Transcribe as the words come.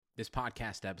This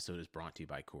podcast episode is brought to you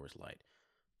by Coors Light.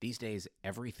 These days,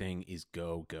 everything is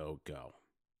go, go, go.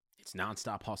 It's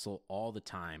nonstop hustle all the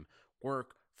time.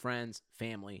 Work, friends,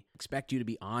 family expect you to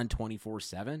be on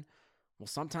 24/7. Well,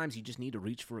 sometimes you just need to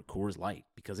reach for a Coors Light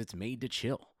because it's made to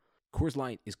chill. Coors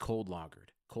Light is cold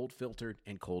lagered, cold filtered,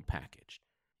 and cold packaged.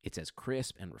 It's as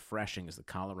crisp and refreshing as the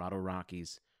Colorado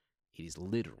Rockies. It is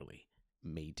literally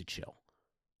made to chill.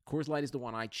 Coors Light is the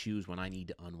one I choose when I need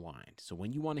to unwind. So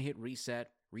when you want to hit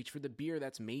reset, reach for the beer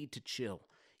that's made to chill.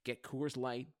 Get Coors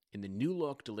Light in the new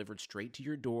look delivered straight to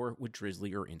your door with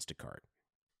Drizzly or Instacart.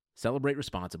 Celebrate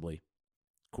responsibly.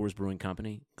 Coors Brewing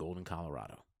Company, Golden,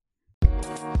 Colorado.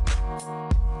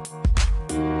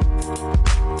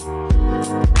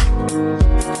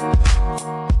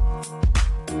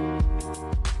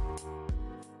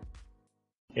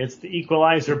 It's the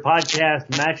Equalizer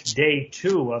Podcast, match day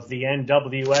 2 of the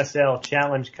NWSL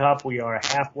Challenge Cup. We are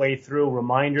halfway through.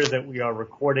 Reminder that we are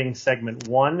recording segment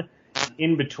 1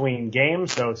 in between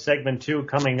games. So segment 2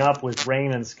 coming up with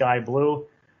Rain and Sky Blue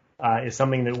is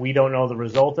something that we don't know the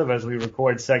result of as we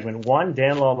record segment 1.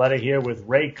 Dan Lauletta here with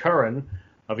Ray Curren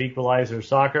of Equalizer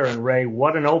Soccer. And Ray,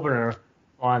 what an opener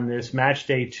on this match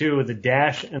day 2, the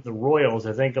Dash and the Royals.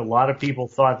 I think a lot of people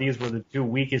thought these were the 2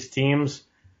 weakest teams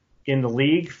in the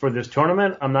league for this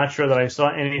tournament. I'm not sure that I saw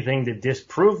anything to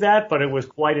disprove that, but it was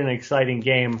quite an exciting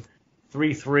game.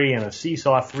 3-3 and a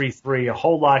seesaw 3-3, a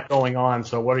whole lot going on.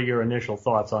 So what are your initial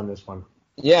thoughts on this one?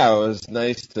 Yeah, it was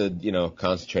nice to,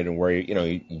 concentrate on where,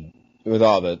 with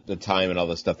all the time and all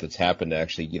the stuff that's happened to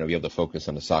actually, be able to focus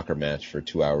on the soccer match for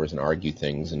 2 hours and argue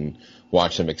things and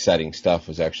watch some exciting stuff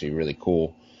was actually really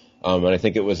cool. And I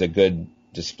think it was a good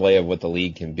display of what the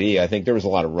league can be. I think there was a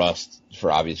lot of rust for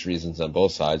obvious reasons on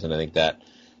both sides, and I think that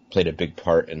played a big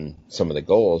part in some of the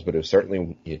goals, but it was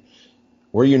certainly,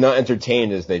 were you not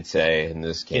entertained, as they'd say in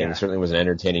this game? Yeah. It certainly was an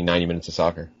entertaining 90 minutes of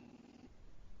soccer.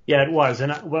 Yeah, it was.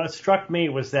 And what struck me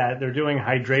was that they're doing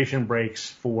hydration breaks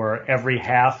for every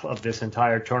half of this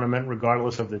entire tournament,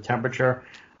 regardless of the temperature,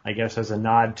 I guess as a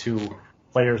nod to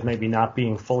players maybe not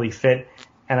being fully fit.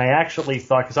 And I actually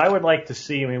thought, because I would like to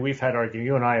see, we've had arguments,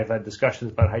 you and I have had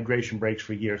discussions about hydration breaks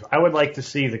for years. I would like to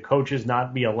see the coaches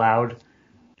not be allowed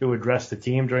to address the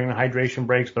team during the hydration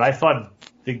breaks, but I thought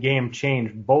the game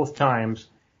changed both times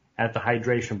at the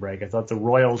hydration break. I thought the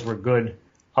Royals were good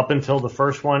up until the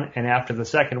first one and after the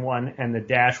second one, and the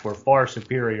Dash were far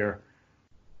superior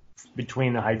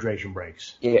between the hydration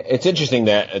breaks. Yeah, it's interesting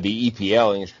that the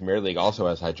EPL, English Premier League, also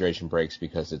has hydration breaks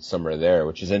because it's summer there,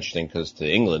 which is interesting because to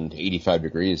England, 85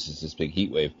 degrees is this big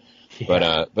heat wave.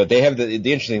 Yeah. But they have the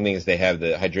interesting thing is they have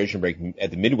the hydration break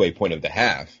at the midway point of the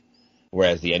half,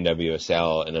 whereas the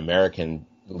NWSL and American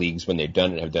leagues, when they've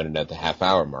done it, have done it at the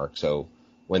half-hour mark. So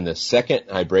when the second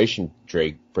hydration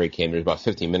break came, there's about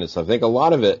 15 minutes. So I think a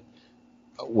lot of it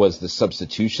was the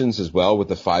substitutions as well with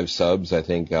the 5 subs. I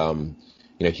think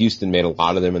Houston made a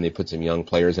lot of them, and they put some young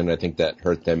players in. I think that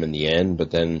hurt them in the end.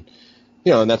 But then,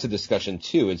 and that's a discussion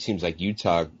too. It seems like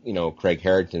Utah, Craig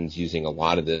Harrington's using a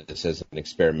lot of this as an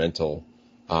experimental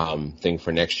thing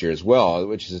for next year as well,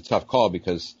 which is a tough call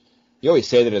because you always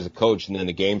say that as a coach, and then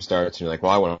the game starts, and you're like,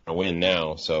 well, I want to win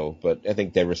now. So, but I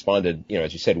think they responded,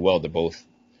 as you said, well to both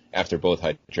after both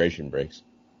hydration breaks.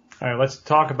 All right, let's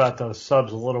talk about those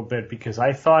subs a little bit because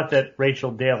I thought that Rachel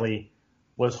Daly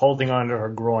was holding on to her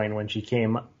groin when she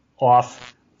came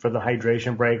off for the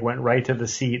hydration break, went right to the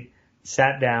seat,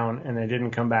 sat down, and then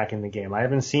didn't come back in the game. I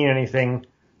haven't seen anything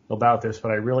about this,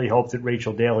 but I really hope that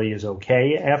Rachel Daly is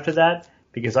okay after that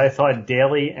because I thought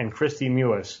Daly and Christy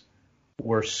Mewis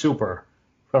were super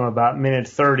from about minute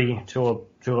 30 to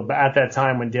at that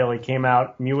time when Daly came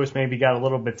out. Mewis maybe got a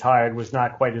little bit tired, was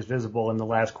not quite as visible in the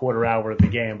last quarter hour of the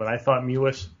game, but I thought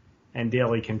Mewis and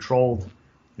Daly controlled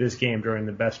this game during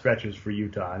the best stretches for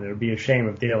Utah, and it would be a shame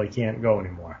if Daly can't go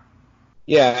anymore.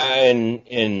 Yeah,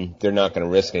 and they're not going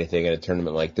to risk anything in a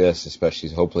tournament like this, especially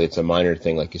hopefully it's a minor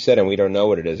thing, like you said, and we don't know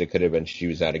what it is. It could have been she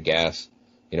was out of gas,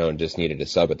 and just needed a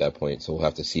sub at that point, so we'll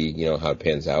have to see, how it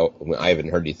pans out. I haven't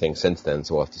heard anything since then,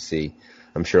 so we'll have to see.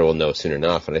 I'm sure we'll know soon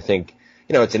enough, and I think,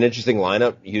 it's an interesting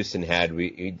lineup Houston had.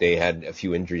 They had a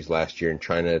few injuries last year, and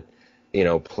trying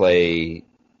to, play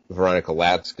Veronica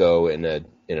Latsko in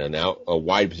a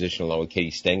wide position along with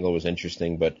Katie Stengel was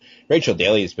interesting, but Rachel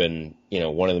Daly has been,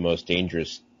 one of the most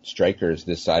dangerous strikers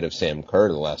this side of Sam Kerr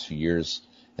the last few years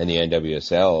in the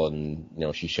NWSL,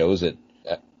 and, she shows it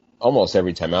almost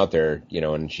every time out there,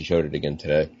 and she showed it again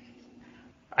today.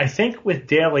 I think with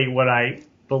Daly, what I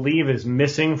believe is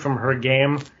missing from her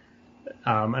game,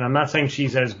 and I'm not saying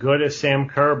she's as good as Sam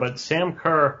Kerr, but Sam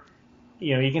Kerr,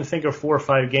 you can think of 4 or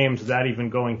 5 games without even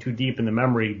going too deep in the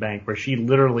memory bank where she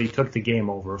literally took the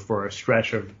game over for a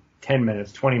stretch of 10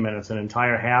 minutes, 20 minutes, an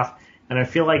entire half. And I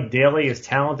feel like Daly, as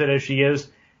talented as she is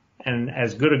and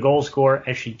as good a goal scorer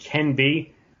as she can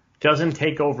be, doesn't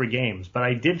take over games. But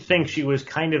I did think she was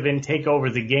kind of in take over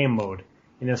the game mode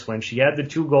in this one. She had the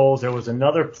 2 goals. There was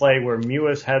another play where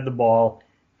Mewis had the ball,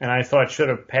 and I thought should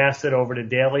have passed it over to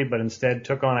Daly, but instead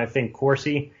took on, I think,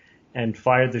 Corsi and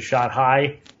fired the shot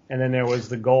high. And then there was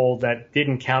the goal that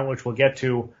didn't count, which we'll get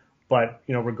to. But,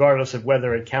 regardless of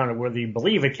whether it counted, whether you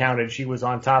believe it counted, she was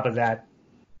on top of that,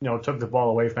 took the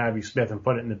ball away from Abby Smith and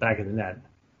put it in the back of the net.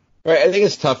 Right, I think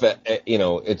it's tough.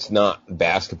 It's not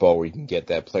basketball where you can get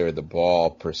that player the ball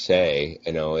per se.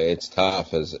 It's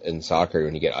tough as in soccer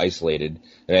when you get isolated.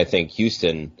 And I think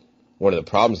Houston, one of the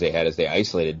problems they had is they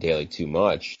isolated Daly too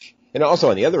much. And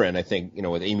also on the other end, I think,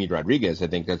 with Amy Rodriguez, I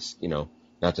think that's,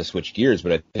 not to switch gears,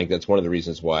 but I think that's one of the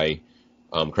reasons why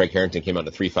Craig Harrington came out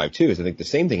to 3-5-2 is I think the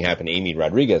same thing happened to Amy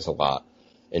Rodriguez a lot.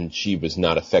 And she was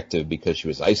not effective because she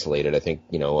was isolated. I think,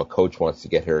 a coach wants to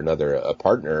get her a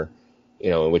partner,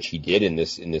 which he did in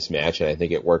this match, and I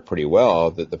think it worked pretty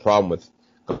well. The problem with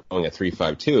going at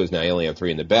 3-5-2 is now you only have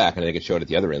 3 in the back, and I think it showed at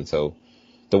the other end. So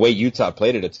the way Utah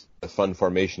played it, it's a fun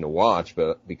formation to watch,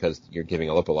 but because you're giving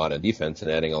up a lot of defense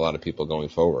and adding a lot of people going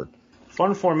forward.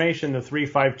 Fun formation, the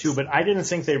 3-5-2, but I didn't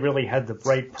think they really had the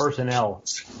right personnel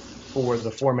for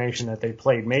the formation that they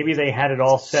played. Maybe they had it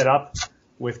all set up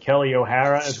with Kelly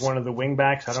O'Hara as one of the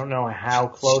wingbacks. I don't know how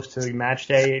close to the match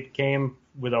day it came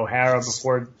with O'Hara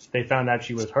before they found out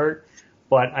she was hurt.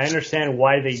 But I understand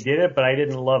why they did it, but I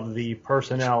didn't love the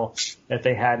personnel that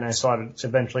they had, and I thought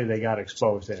eventually they got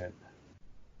exposed in it.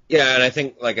 Yeah, and I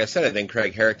think, like I said, I think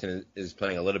Craig Harrington is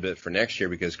playing a little bit for next year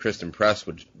because Kristen Press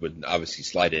would obviously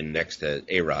slide in next to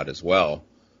A-Rod as well.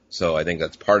 So I think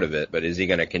that's part of it. But is he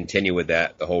going to continue with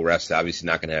that? The whole rest, obviously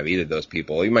not going to have either of those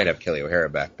people. He might have Kelly O'Hara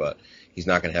back, but he's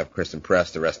not going to have Kristen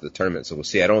Press the rest of the tournament. So we'll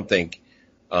see. I don't think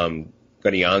Gunny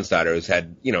Jonsdottir has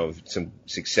had, some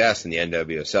success in the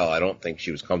NWSL. I don't think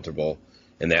she was comfortable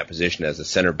in that position as a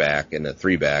center back and a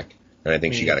 3-back. And I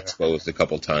think she got exposed a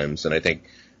couple times. And I think,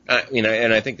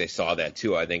 and I think they saw that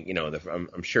too. I think,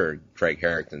 I'm sure Craig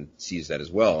Harrington sees that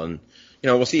as well. And,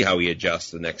 we'll see how he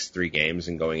adjusts the next 3 games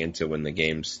and going into when the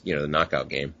game's, the knockout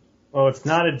game. Well, it's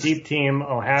not a deep team.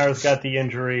 O'Hara's got the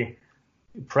injury.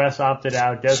 Press opted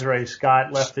out. Desiree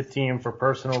Scott left the team for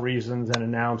personal reasons and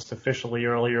announced officially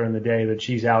earlier in the day that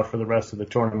she's out for the rest of the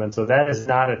tournament. So that is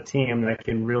not a team that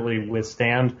can really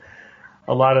withstand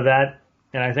a lot of that.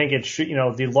 And I think it's,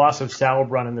 the loss of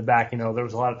Sauerbrunn in the back, there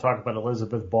was a lot of talk about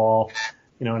Elizabeth Ball,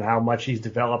 and how much he's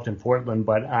developed in Portland.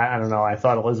 But I don't know. I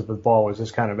thought Elizabeth Ball was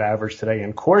just kind of average today.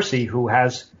 And Corsi,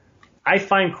 I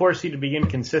find Corsi to be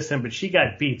inconsistent, but she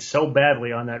got beat so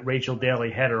badly on that Rachel Daly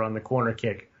header on the corner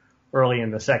kick early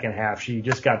in the second half. She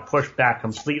just got pushed back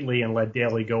completely and let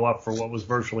Daly go up for what was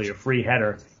virtually a free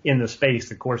header in the space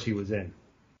that Corsi was in.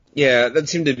 Yeah, that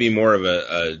seemed to be more of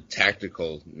a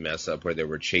tactical mess up where they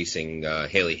were chasing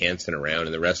Haley Hansen around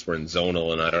and the rest were in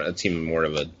zonal, and it seemed more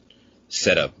of a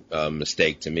setup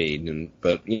mistake to me.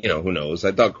 But who knows?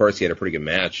 I thought Corsi had a pretty good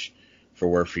match for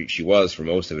where she was for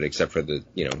most of it, except for the,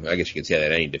 I guess you could say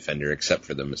that any defender except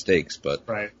for the mistakes, but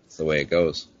right. It's the way it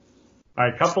goes. All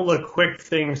right, a couple of quick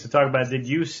things to talk about. Did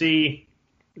you see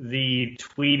the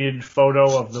tweeted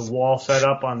photo of the wall set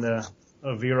up on the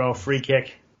Vero free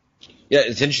kick? Yeah,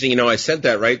 it's interesting. I sent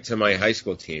that right to my high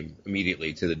school team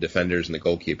immediately, to the defenders and the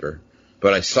goalkeeper.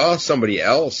 But I saw somebody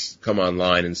else come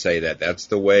online and say that that's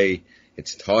the way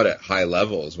it's taught at high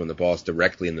levels when the ball's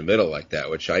directly in the middle like that,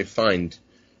 which I find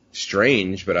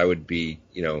strange, but I would be,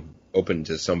 open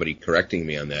to somebody correcting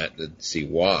me on that to see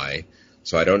why.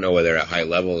 So I don't know whether at high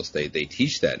levels they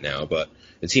teach that now, but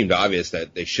it seemed obvious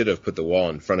that they should have put the wall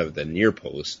in front of the near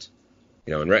post.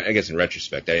 I guess in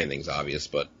retrospect, anything's obvious,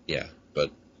 but yeah, but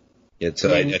it's,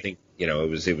 I think,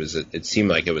 it seemed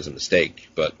like it was a mistake,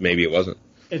 but maybe it wasn't.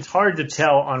 It's hard to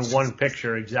tell on one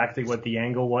picture exactly what the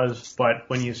angle was, but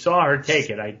when you saw her take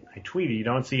it, I tweeted, you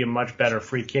don't see a much better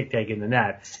free kick taken than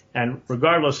that. And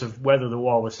regardless of whether the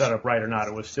wall was set up right or not,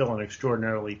 it was still an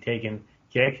extraordinarily taken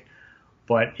kick.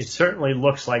 But it certainly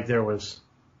looks like there was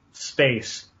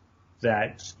space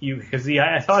because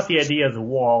I thought the idea of the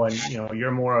wall, and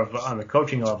you're more of on the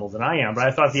coaching level than I am, but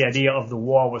I thought the idea of the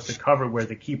wall was to cover where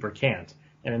the keeper can't.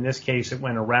 And in this case, it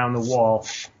went around the wall,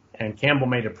 and Campbell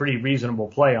made a pretty reasonable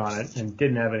play on it and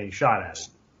didn't have any shot at it.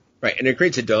 Right, and it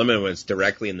creates a dilemma when it's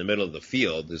directly in the middle of the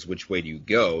field, is which way do you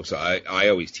go? So I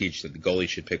always teach that the goalie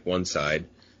should pick one side,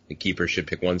 the keeper should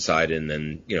pick one side, and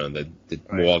then, the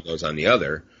right. Wall goes on the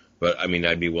other. But,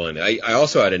 I'd be willing to. I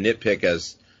also had a nitpick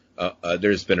as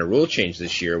there's been a rule change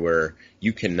this year where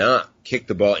you cannot kick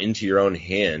the ball into your own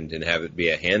hand and have it be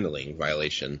a handling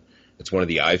violation. It's one of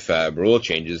the IFAB rule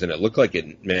changes, and it looked like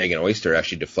Megan Oyster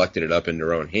actually deflected it up into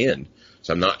her own hand.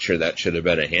 So I'm not sure that should have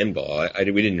been a handball. We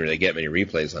didn't really get many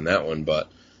replays on that one,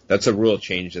 but that's a rule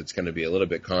change that's going to be a little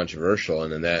bit controversial.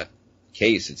 And in that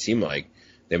case, it seemed like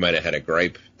they might have had a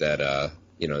gripe that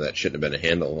that shouldn't have been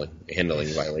a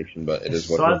handling violation. But it is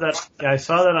what it is. I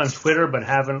saw that on Twitter, but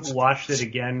haven't watched it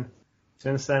again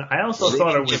since then. I also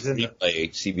thought it was in replay.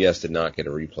 CBS did not get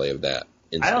a replay of that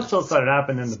incident. I also thought it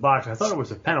happened in the box. I thought it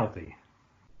was a penalty.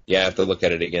 Yeah, I have to look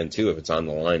at it again, too. If it's on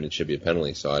the line, it should be a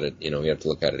penalty. So, you have to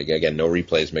look at it again. Again, no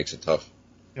replays makes it tough.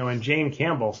 And Jane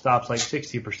Campbell stops like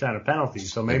 60% of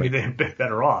penalties, so maybe they'd be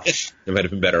better off. They might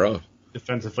have been better off.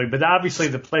 Defensively. But obviously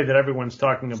the play that everyone's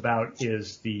talking about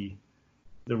is the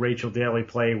Rachel Daly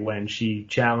play when she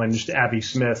challenged Abby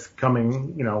Smith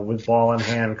coming, with ball in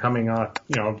hand, coming up,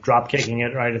 drop kicking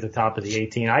it right at the top of the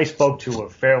 18. I spoke to a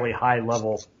fairly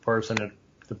high-level person at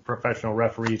the professional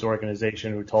referees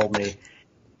organization who told me,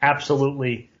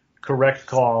 absolutely correct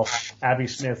call. Abby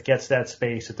Smith gets that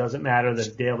space. It doesn't matter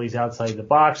that Daly's outside the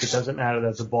box. It doesn't matter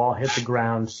that the ball hit the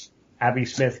ground. Abby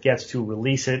Smith gets to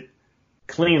release it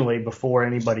cleanly before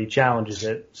anybody challenges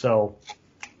it. So,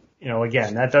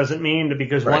 again, that doesn't mean that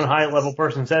because one high-level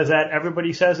person says that,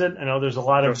 everybody says it. I know there's a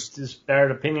lot of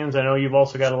disparate opinions. I know you've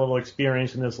also got a little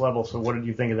experience in this level, so what did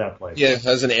you think of that play? Yeah,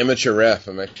 as an amateur ref,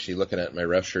 I'm actually looking at my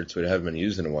ref shirts, which haven't been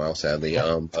used in a while, sadly.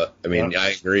 But,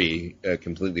 I agree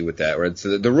completely with that.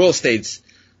 So the rule states,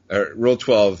 Rule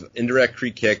 12, indirect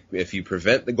free kick, if you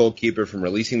prevent the goalkeeper from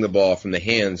releasing the ball from the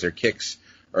hands or kicks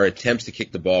or attempts to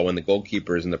kick the ball when the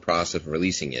goalkeeper is in the process of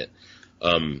releasing it.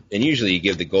 And usually you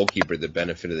give the goalkeeper the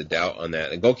benefit of the doubt on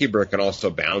that. The goalkeeper can also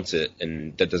bounce it,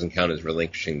 and that doesn't count as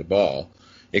relinquishing the ball.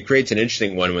 It creates an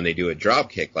interesting one when they do a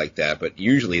drop kick like that, but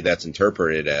usually that's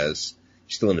interpreted as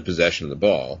still in the possession of the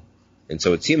ball. And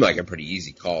so it seemed like a pretty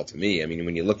easy call to me.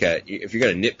 When you look at, if you're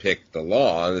going to nitpick the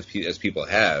law, as people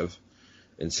have,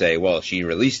 and say, well, she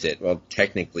released it, well,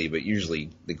 technically, but usually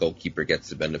the goalkeeper gets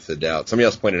the benefit of the doubt. Somebody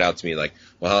else pointed out to me, like,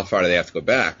 well, how far do they have to go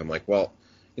back? I'm like, well,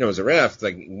 as a ref,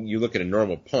 like you look at a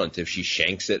normal punt, if she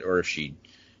shanks it or if she,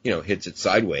 hits it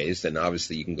sideways, then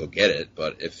obviously you can go get it.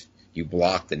 But if you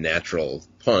block the natural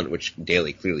punt, which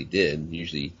Daly clearly did,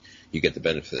 usually you get the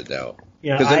benefit of the doubt.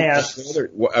 Yeah,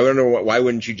 I don't know why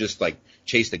wouldn't you just like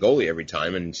chase the goalie every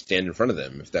time and stand in front of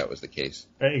them if that was the case?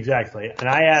 Exactly. And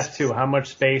I asked too, how much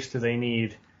space do they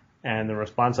need? And the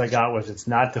response I got was it's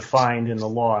not defined in the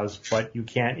laws, but you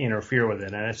can't interfere with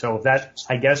it. And so that,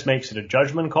 I guess, makes it a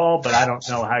judgment call, but I don't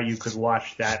know how you could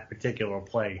watch that particular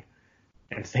play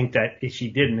and think that she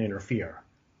didn't interfere.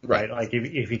 Right? Like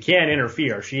if you can't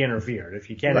interfere, she interfered.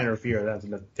 If you can't interfere, that's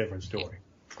a different story.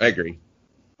 I agree.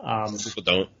 People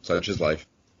don't. Such is life.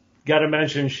 Got to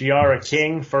mention Shiara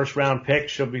King, first-round pick.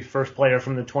 She'll be first player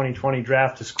from the 2020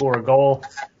 draft to score a goal.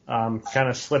 Kind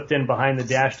of slipped in behind the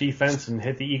dash defense and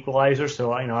hit the equalizer.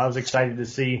 So, I was excited to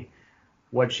see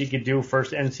what she could do.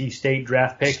 First NC State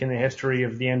draft pick in the history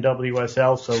of the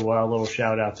NWSL. So a little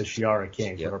shout out to Shiara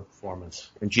King for her performance.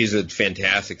 And she's a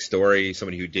fantastic story.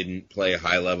 Somebody who didn't play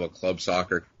high-level club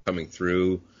soccer coming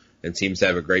through and seems to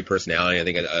have a great personality. I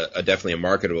think definitely a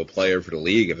marketable player for the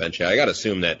league eventually. I got to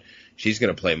assume that she's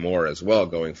going to play more as well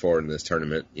going forward in this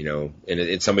tournament, and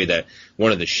it's somebody that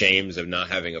one of the shames of not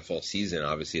having a full season,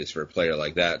 obviously, is for a player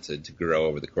like that to grow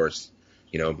over the course,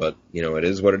 but, it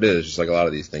is what it is, just like a lot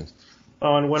of these things.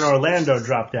 Oh, and when Orlando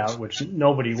dropped out, which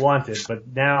nobody wanted, but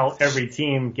now every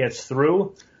team gets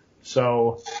through,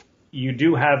 so you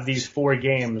do have these 4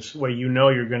 games where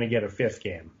you're going to get a 5th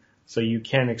game, so you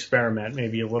can experiment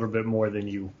maybe a little bit more than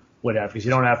you would have, because you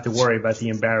don't have to worry about the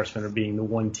embarrassment of being the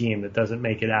one team that doesn't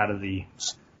make it out of the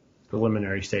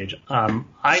preliminary stage.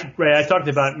 I talked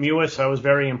about Mewis. I was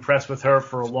very impressed with her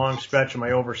for a long stretch. Am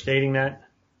I overstating that?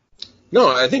 No,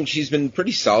 I think she's been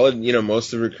pretty solid,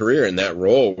 most of her career in that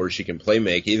role where she can play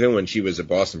make. Even when she was a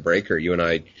Boston Breaker, you and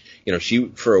I, she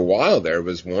for a while there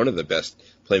was one of the best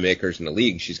playmakers in the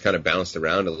league. She's kind of bounced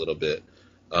around a little bit.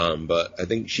 But I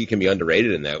think she can be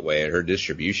underrated in that way, and her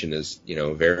distribution is,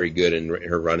 very good in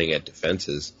her running at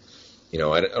defenses. I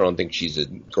don't think she's a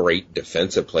great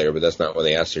defensive player, but that's not what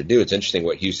they asked her to do. It's interesting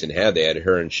what Houston had. They had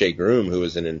her and Shea Groom, who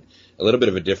was in a little bit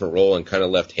of a different role and kind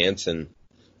of left Hansen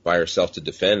by herself to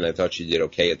defend, and I thought she did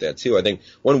okay at that too. I think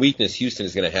one weakness Houston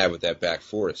is going to have with that back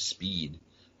four is speed.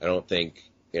 I don't think,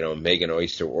 Megan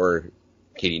Oyster or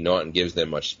Katie Naughton gives them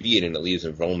much speed, and it leaves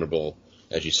them vulnerable,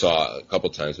 as you saw a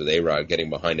couple times with A-Rod getting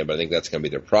behind him. But I think that's going to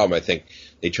be their problem. I think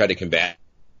they try to combat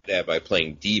that by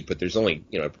playing deep, but there's only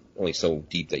so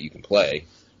deep that you can play.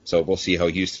 So we'll see how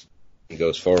Houston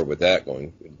goes forward with that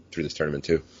going through this tournament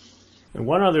too. And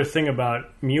one other thing about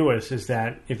Mewis is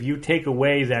that if you take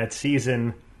away that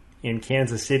season in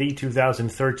Kansas City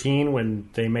 2013 when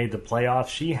they made the playoffs.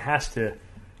 She has to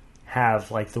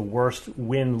have like the worst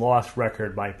win-loss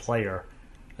record by player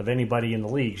of anybody in the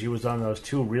league. She was on those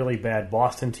two really bad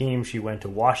Boston teams. She went to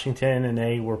Washington and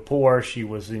they were poor. She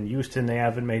was in Houston. They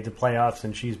haven't made the playoffs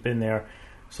and she's been there.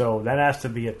 So that has to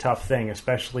be a tough thing,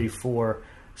 especially for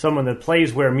someone that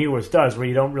plays where Mewis does, where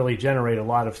you don't really generate a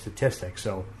lot of statistics.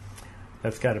 So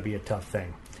that's got to be a tough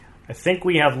thing. I think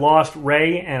we have lost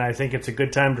Ray, and I think it's a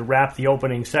good time to wrap the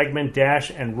opening segment. Dash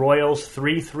and Royals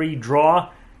 3-3 draw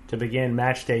to begin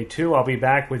match day 2. I'll be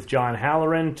back with John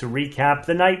Halloran to recap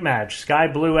the night match, Sky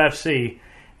Blue FC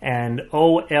and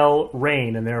OL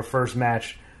Reign in their first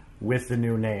match with the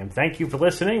new name. Thank you for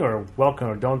listening, or welcome,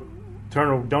 or don't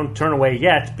turn away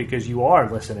yet, because you are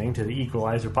listening to the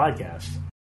Equalizer podcast.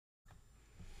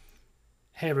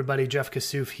 Hey everybody, Jeff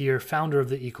Kassouf here, founder of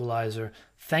The Equalizer.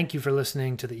 Thank you for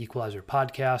listening to The Equalizer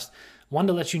podcast. Wanted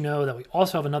to let you know that we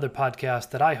also have another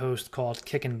podcast that I host called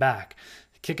Kickin' Back.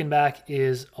 Kickin' Back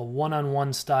is a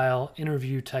one-on-one style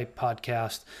interview type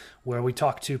podcast where we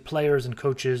talk to players and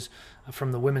coaches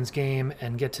from the women's game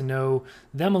and get to know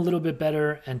them a little bit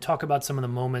better and talk about some of the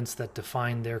moments that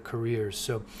define their careers.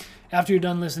 So after you're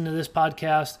done listening to this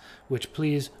podcast, which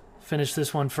please finish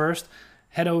this one first,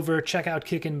 head over, check out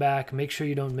Kickin' Back. Make sure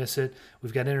you don't miss it.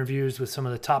 We've got interviews with some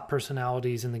of the top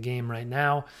personalities in the game right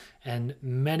now and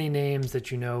many names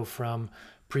that you know from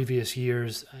previous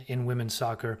years in women's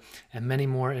soccer and many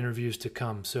more interviews to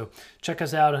come. So check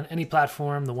us out on any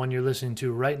platform. The one you're listening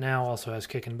to right now also has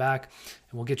Kickin' Back,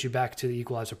 and we'll get you back to the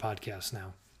Equalizer podcast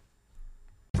now.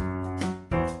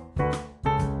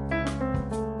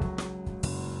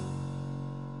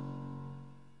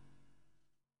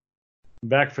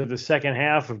 Back for the second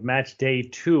half of Match Day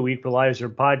 2 Equalizer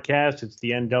podcast. It's the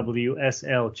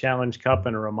NWSL Challenge Cup,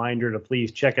 and a reminder to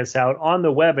please check us out on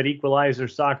the web at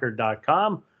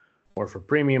equalizersoccer.com, or for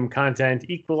premium content,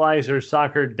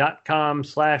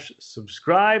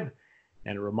 equalizersoccer.com/subscribe.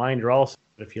 And a reminder also,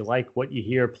 if you like what you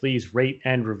hear, please rate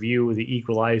and review the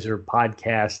Equalizer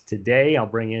podcast today. I'll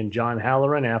bring in John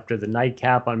Halloran after the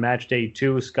nightcap on Match Day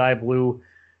 2, Sky Blue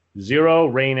 0,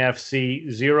 Reign FC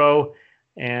 0.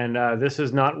 And this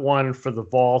is not one for the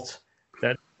vault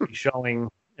that will be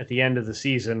showing at the end of the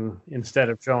season instead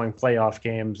of showing playoff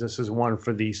games. This is one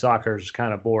for the soccer's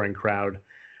kind of boring crowd.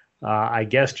 I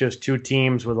guess just two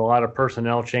teams with a lot of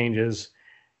personnel changes.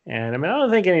 And I mean, I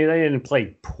don't think they didn't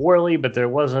play poorly, but there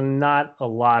was not a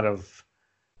lot of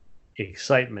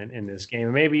excitement in this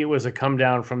game. Maybe it was a come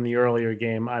down from the earlier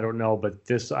game. I don't know. But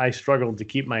I struggled to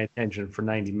keep my attention for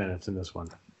 90 minutes in this one.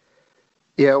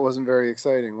 Yeah, it wasn't very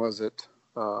exciting, was it?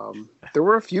 There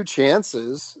were a few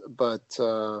chances, but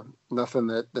nothing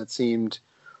that seemed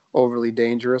overly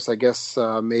dangerous. I guess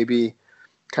maybe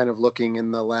kind of looking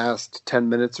in the last 10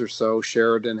 minutes or so,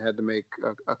 Sheridan had to make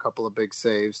a couple of big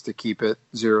saves to keep it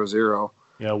 0-0.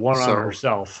 Yeah, one on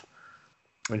herself.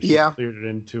 When she cleared it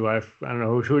into, I don't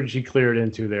know, who did she clear it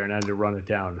into there and had to run it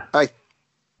down? I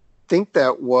think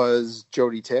that was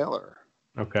Jodie Taylor.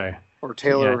 Okay. Or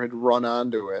Taylor had run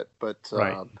onto it, but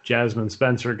right. Jasmine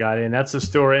Spencer got in. That's the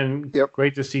story, and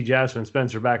great to see Jasmine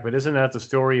Spencer back. But isn't that the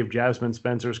story of Jasmine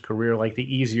Spencer's career? Like,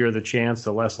 the easier the chance,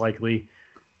 the less likely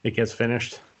it gets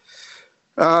finished.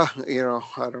 I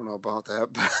don't know about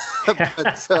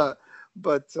that,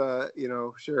 but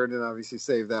Sheridan obviously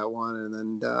saved that one,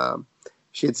 and then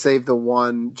she had saved the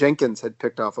one Jenkins had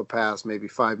picked off a pass maybe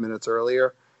 5 minutes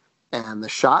earlier, and the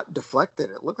shot deflected.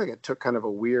 It looked like it took kind of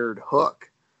a weird hook.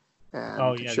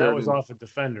 And Sheridan, that was off a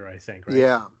defender, I think, right?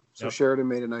 Yeah, so Sheridan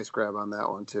made a nice grab on that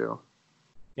one, too.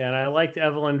 Yeah, and I liked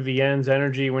Evelyn Vienne's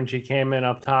energy when she came in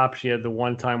up top. She had the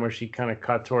one time where she kind of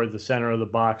cut toward the center of the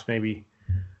box, maybe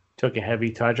took a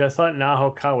heavy touch. I thought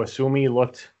Naho Kawasumi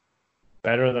looked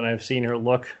better than I've seen her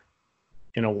look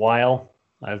in a while.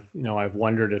 I've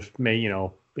wondered if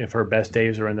her best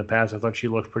days are in the past. I thought she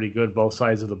looked pretty good both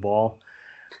sides of the ball.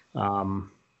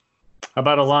 How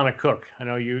about Alana Cook? I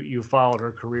know you followed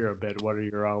her career a bit. What are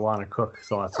your Alana Cook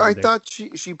thoughts? I thought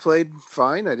she played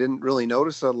fine. I didn't really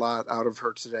notice a lot out of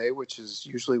her today, which is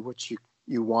usually what you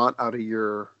want out of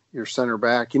your center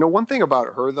back. One thing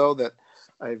about her though that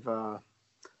I've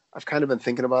kind of been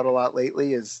thinking about a lot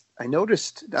lately is I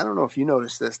noticed, I don't know if you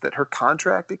noticed this, that her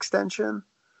contract extension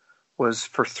was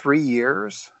for 3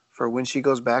 years for when she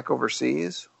goes back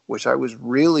overseas, which I was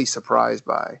really surprised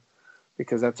by.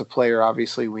 Because that's a player,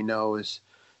 obviously, we know is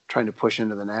trying to push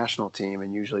into the national team,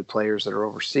 and usually players that are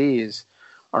overseas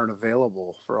aren't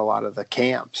available for a lot of the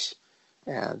camps.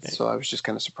 And so I was just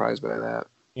kind of surprised by that.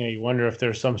 Yeah, you wonder if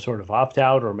there's some sort of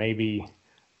opt-out or maybe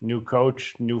new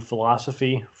coach, new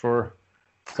philosophy for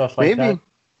stuff like that.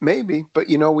 Maybe, but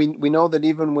we know that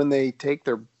even when they take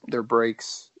their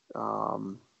breaks,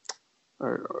 or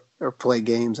play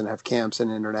games and have camps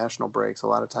and international breaks, a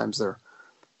lot of times they're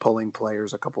pulling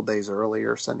players a couple days early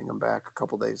or sending them back a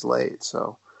couple days late.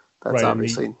 So that's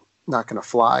obviously not going to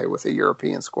fly with a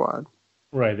European squad.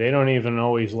 Right. They don't even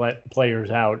always let players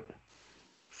out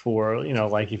for,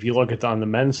 like if you look on the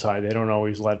men's side, they don't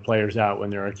always let players out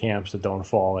when there are camps that don't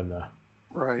fall in the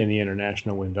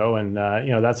international window. And,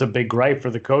 that's a big gripe for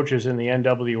the coaches in the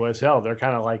NWSL. They're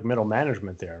kind of like middle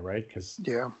management there, right? Because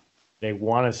they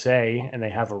want to say, and they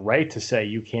have a right to say,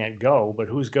 you can't go, but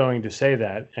who's going to say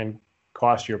that and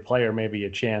cost your player maybe a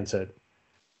chance at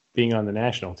being on the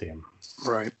national team?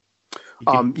 Right.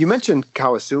 You mentioned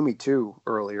Kawasumi too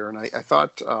earlier, and I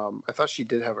thought she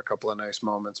did have a couple of nice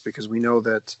moments, because we know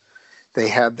that they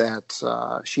had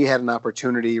that she had an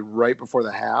opportunity right before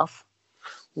the half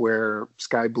where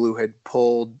Sky Blue had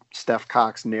pulled Steph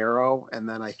Cox narrow, and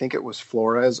then I think it was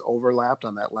Flores overlapped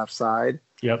on that left side.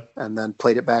 Yep. And then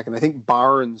played it back, and I think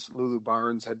Lulu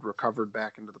Barnes had recovered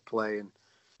back into the play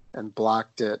and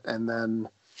blocked it, and then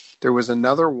there was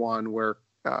another one where.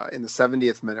 In the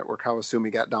 70th minute, where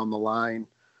Kawasumi got down the line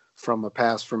from a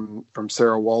pass from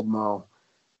Sarah Waldmo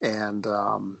and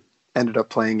ended up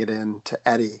playing it in to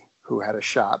Eddie, who had a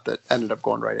shot that ended up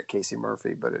going right at Casey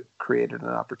Murphy, but it created an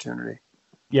opportunity.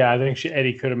 Yeah, I think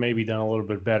Eddie could have maybe done a little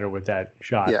bit better with that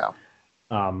shot. Yeah.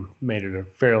 Made it a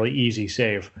fairly easy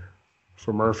save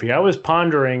for Murphy. I was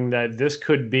pondering that this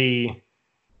could be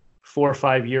 4 or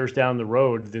 5 years down the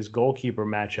road, this goalkeeper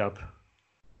matchup.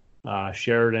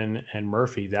 Sheridan and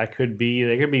Murphy. They could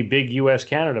be big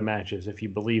U.S.-Canada matches if you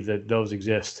believe that those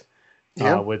exist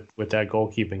with that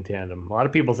goalkeeping tandem. A lot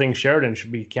of people think Sheridan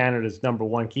should be Canada's number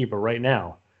one keeper right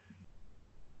now.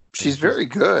 She's very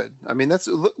good. I mean,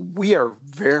 we are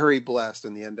very blessed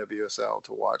in the NWSL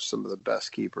to watch some of the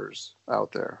best keepers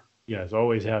out there. Yes,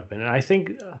 always have been. And I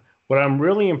think what I'm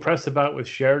really impressed about with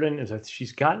Sheridan is that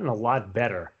she's gotten a lot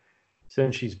better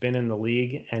since she's been in the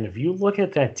league. And if you look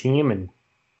at that team and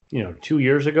 2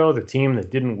 years ago, the team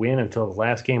that didn't win until the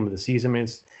last game of the season.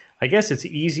 I guess it's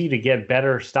easy to get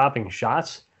better stopping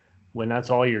shots when that's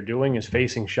all you're doing is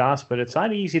facing shots, but it's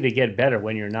not easy to get better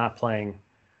when you're not playing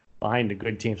behind the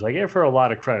good teams. So I give her a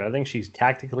lot of credit. I think she's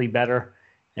tactically better,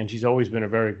 and she's always been a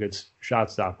very good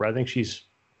shot stopper. I think she's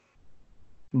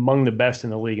among the best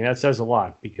in the league, and that says a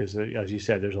lot because, as you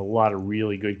said, there's a lot of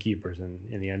really good keepers in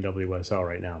the NWSL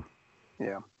right now.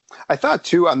 Yeah. I thought,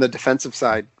 too, on the defensive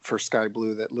side for Sky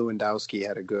Blue that Lewandowski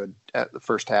had a good at the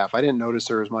first half. I didn't notice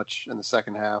her as much in the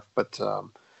second half, but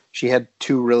she had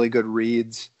 2 really good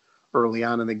reads early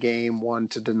on in the game, one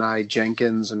to deny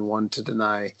Jenkins and one to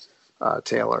deny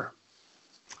Taylor.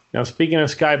 Now, speaking of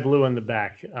Sky Blue in the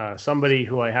back, somebody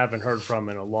who I haven't heard from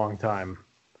in a long time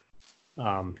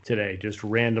today just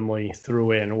randomly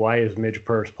threw in, why is Midge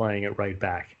Purse playing at right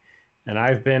back? And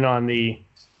I've been on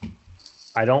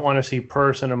I don't want to see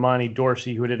Purse and Amani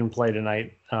Dorsey, who didn't play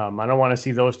tonight. I don't want to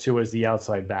see those two as the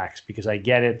outside backs because I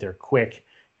get it. They're quick,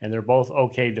 and they're both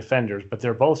okay defenders, but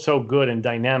they're both so good and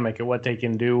dynamic at what they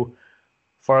can do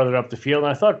farther up the field.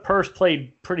 And I thought Purse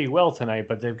played pretty well tonight,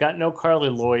 but they've got no Carly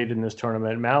Lloyd in this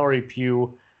tournament. Mallory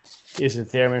Pugh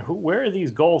isn't there. I mean, where are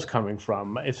these goals coming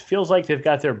from? It feels like they've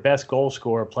got their best goal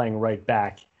scorer playing right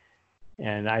back,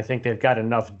 and I think they've got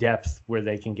enough depth where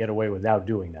they can get away without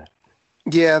doing that.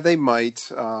 Yeah, they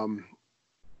might.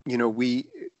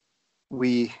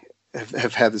 We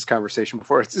have had this conversation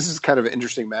before. This is kind of an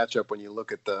interesting matchup when you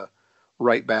look at the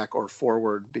right back or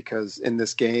forward, because in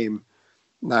this game,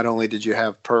 not only did you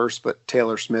have Purse, but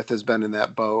Taylor Smith has been in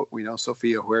that boat. We know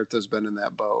Sofia Huerta has been in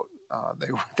that boat.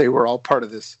 They were all part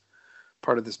of this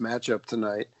matchup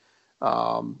tonight.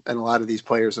 And a lot of these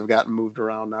players have gotten moved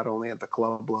around, not only at the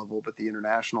club level, but the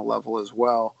international level as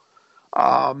well.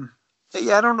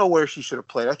 Yeah, I don't know where she should have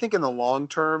played. I think in the long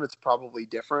term, it's probably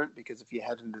different because if you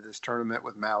head into this tournament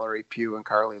with Mallory Pugh and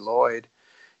Carly Lloyd,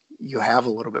 you have a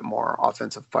little bit more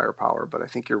offensive firepower. But I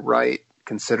think you're right,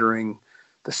 considering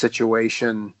the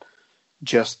situation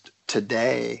just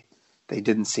today, they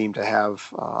didn't seem to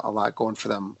have a lot going for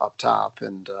them up top,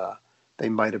 and they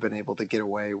might have been able to get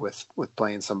away with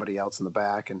playing somebody else in the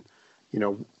back. And,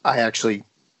 I actually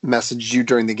messaged you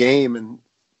during the game and,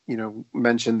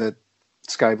 mentioned that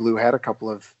Sky Blue had a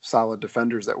couple of solid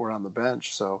defenders that were on the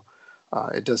bench. So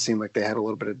it does seem like they had a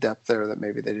little bit of depth there that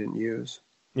maybe they didn't use.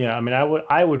 Yeah, I mean,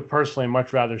 I would personally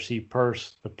much rather see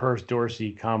the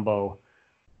Purse-Dorsey combo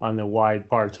on the wide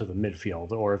parts of the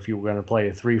midfield, or if you were going to play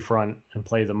a 3-front and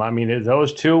play them. I mean,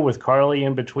 those two with Carly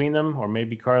in between them, or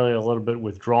maybe Carly a little bit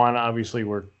withdrawn. Obviously,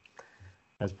 we're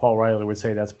as Paul Riley would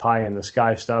say, that's pie in the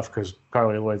sky stuff because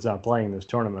Carly Lloyd's not playing this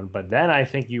tournament. But then I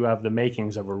think you have the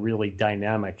makings of a really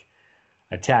dynamic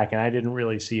attack, and I didn't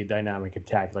really see a dynamic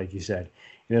attack, like you said,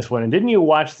 in this one. And didn't you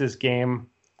watch this game?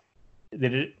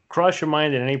 Did it cross your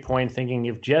mind at any point thinking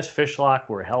if Jess Fishlock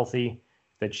were healthy,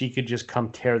 that she could just come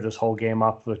tear this whole game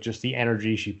up with just the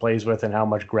energy she plays with and how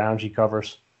much ground she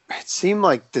covers? It seemed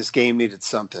like this game needed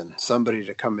somebody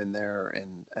to come in there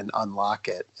and unlock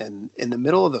it. And in the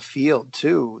middle of the field,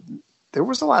 too, there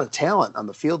was a lot of talent on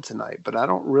the field tonight, but I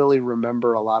don't really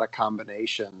remember a lot of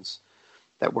combinations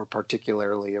that were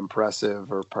particularly impressive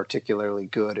or particularly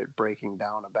good at breaking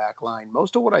down a back line.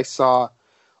 Most of what I saw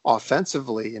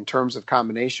offensively in terms of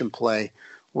combination play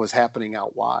was happening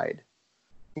out wide.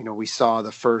 You know, we saw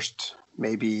the first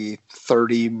maybe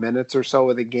 30 minutes or so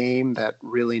of the game, that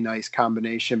really nice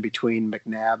combination between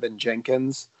McNabb and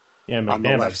Jenkins. Yeah,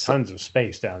 McNabb has tons of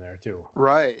space down there too.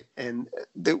 Right. And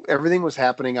everything was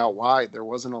happening out wide. There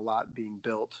wasn't a lot being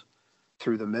built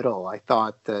through the middle. I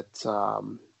thought that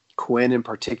Quinn in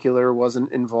particular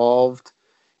wasn't involved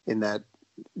in that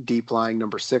deep lying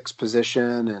number 6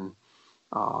 position. And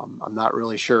I'm not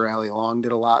really sure Allie Long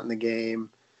did a lot in the game.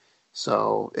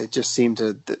 So it just seemed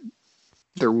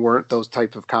there weren't those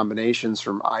type of combinations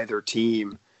from either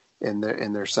team in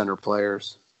their center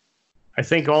players. I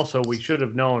think also we should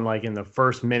have known, like in the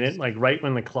first minute, like right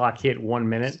when the clock hit 1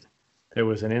 minute, there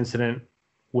was an incident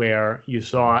where you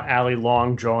saw Allie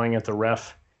Long drawing at the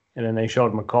ref, and then they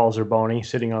showed McCall Zerboni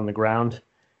sitting on the ground.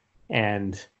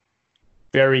 And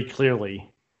very clearly,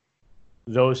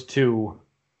 those two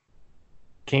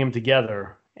came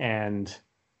together and,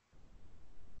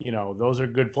 you know, those are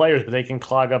good players, but they can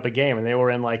clog up a game. And they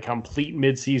were in like complete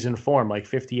midseason form, like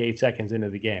 58 seconds into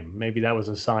the game. Maybe that was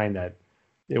a sign that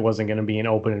it wasn't going to be an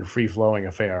open and free-flowing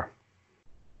affair.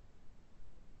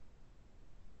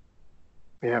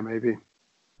 Yeah, maybe.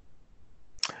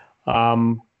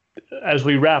 As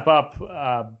we wrap up,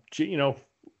 you know,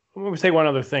 let me say one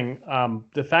other thing.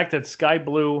 The fact that Sky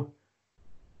Blue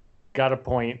got a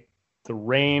point, the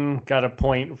Reign got a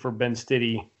point for Ben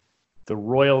Stiddy, the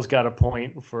Royals got a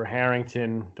point for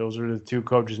Harrington. Those are the two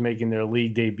coaches making their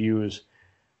league debuts.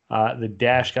 The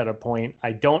Dash got a point.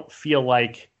 I don't feel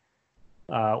like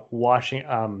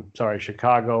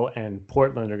Chicago and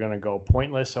Portland are going to go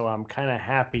pointless, so I'm kind of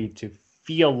happy to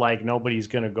feel like nobody's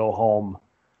going to go home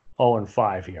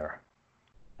 0-5 here.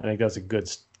 I think that's a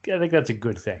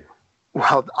good thing.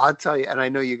 Well, I'll tell you, and I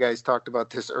know you guys talked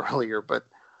about this earlier, but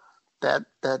that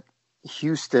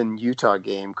Houston-Utah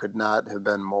game could not have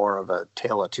been more of a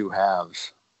tale of two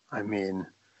halves. I mean,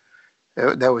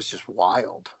 that was just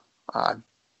wild.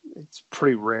 It's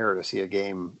pretty rare to see a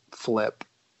game flip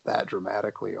that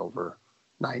dramatically over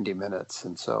 90 minutes.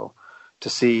 And so to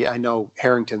see, I know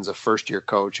Harrington's a first-year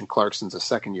coach and Clarkson's a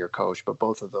second-year coach, but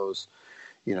both of those,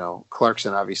 you know,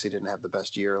 Clarkson obviously didn't have the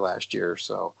best year last year.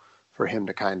 So for him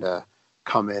to kind of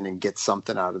come in and get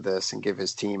something out of this and give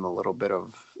his team a little bit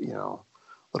of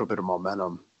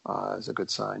momentum is a good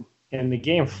sign. And the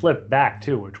game flipped back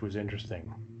too, which was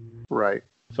interesting. Right.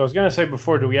 So I was going to say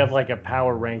before, do we have like a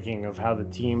power ranking of how the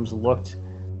teams looked?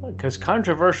 Because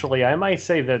controversially, I might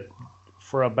say that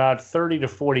for about 30 to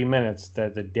 40 minutes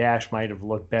that the Dash might have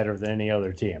looked better than any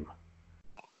other team.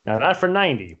 Now, not for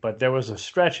 90, but there was a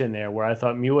stretch in there where I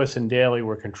thought Mewis and Daly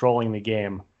were controlling the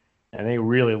game, and they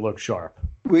really looked sharp.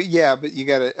 Well, yeah, but you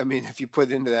got to, I mean, if you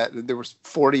put into that, there was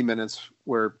 40 minutes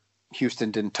where Houston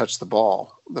didn't touch the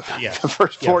ball. The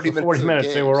first 40 minutes. 40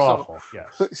 minutes, they were awful.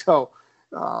 Yes. So,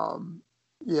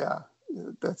 yeah,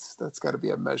 that's got to be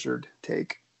a measured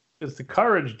take. Because the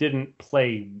Courage didn't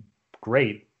play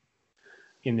great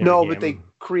in their game. No, but they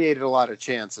created a lot of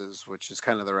chances, which is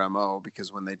kind of their MO,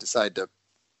 because when they decide to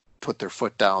put their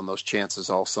foot down, those chances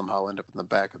all somehow end up in the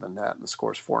back of the net, and the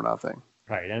score's 4-0.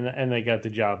 Right, and they got the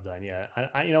job done. Yeah,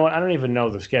 I you know what? I don't even know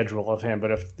the schedule offhand,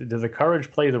 but do the Courage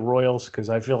play the Royals? Because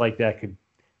I feel like that could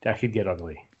get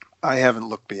ugly. I haven't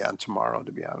looked beyond tomorrow,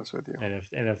 to be honest with you. And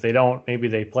if they don't, maybe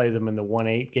they play them in the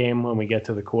 1-8 game when we get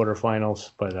to the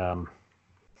quarterfinals. But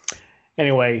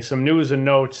anyway, some news and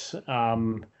notes.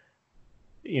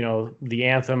 You know, the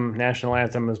anthem, national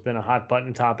anthem, has been a hot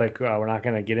button topic. We're not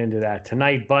going to get into that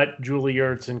tonight, but Julie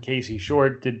Ertz and Casey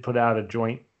Short did put out a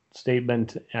joint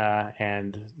statement,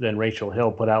 and then Rachel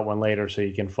Hill put out one later, so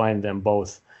you can find them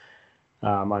both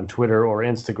on Twitter or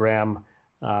Instagram.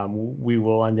 We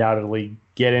will undoubtedly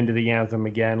get into the anthem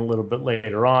again a little bit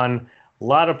later on. A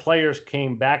lot of players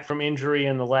came back from injury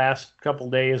in the last couple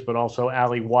days, but also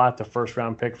Allie Watt, the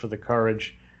first-round pick for the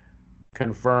Courage,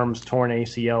 confirms torn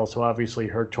ACL, so obviously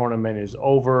her tournament is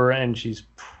over, and she's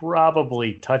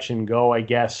probably touch and go, I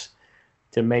guess,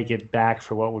 to make it back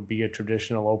for what would be a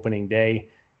traditional opening day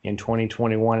in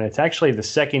 2021. It's actually the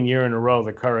second year in a row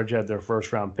the Courage had their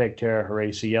first-round pick tear her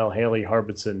ACL. Haley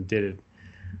Harbison did it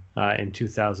in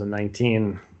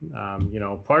 2019.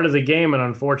 Part of the game, an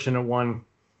unfortunate one.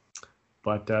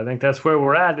 But I think that's where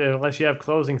we're at, unless you have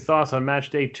closing thoughts on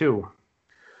match day 2.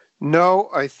 No,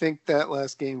 I think that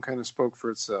last game kind of spoke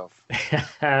for itself.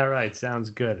 All right, sounds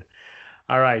good.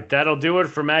 All right, that'll do it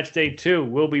for match day 2.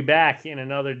 We'll be back in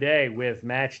another day with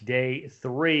match day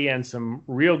 3 and some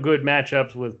real good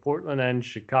matchups with Portland and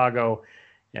Chicago,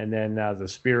 and then the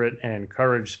Spirit and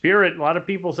Courage. Spirit, a lot of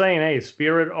people saying, hey,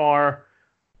 Spirit are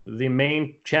the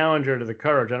main challenger to the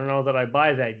Courage. I don't know that I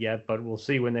buy that yet, but we'll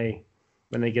see when they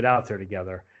get out there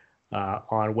together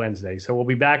on Wednesday. So we'll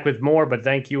be back with more, but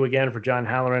thank you again for John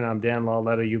Halloran. I'm Dan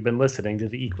Lauletta. You've been listening to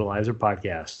the Equalizer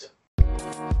Podcast.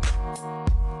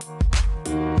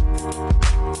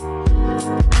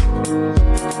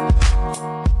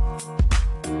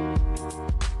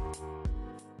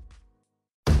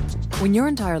 When your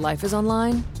entire life is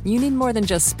online, you need more than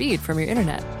just speed from your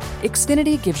internet.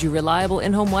 Xfinity gives you reliable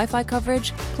in-home Wi-Fi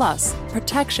coverage, plus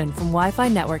protection from Wi-Fi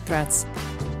network threats.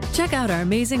 Check out our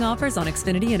amazing offers on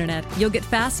Xfinity Internet. You'll get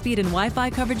fast speed and Wi-Fi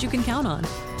coverage you can count on.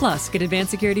 Plus, get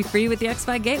advanced security free with the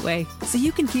X5 Gateway, so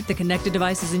you can keep the connected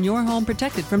devices in your home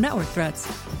protected from network threats.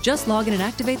 Just log in and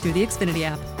activate through the Xfinity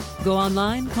app. Go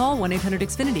online, call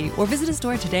 1-800-XFINITY, or visit a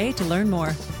store today to learn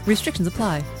more. Restrictions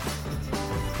apply.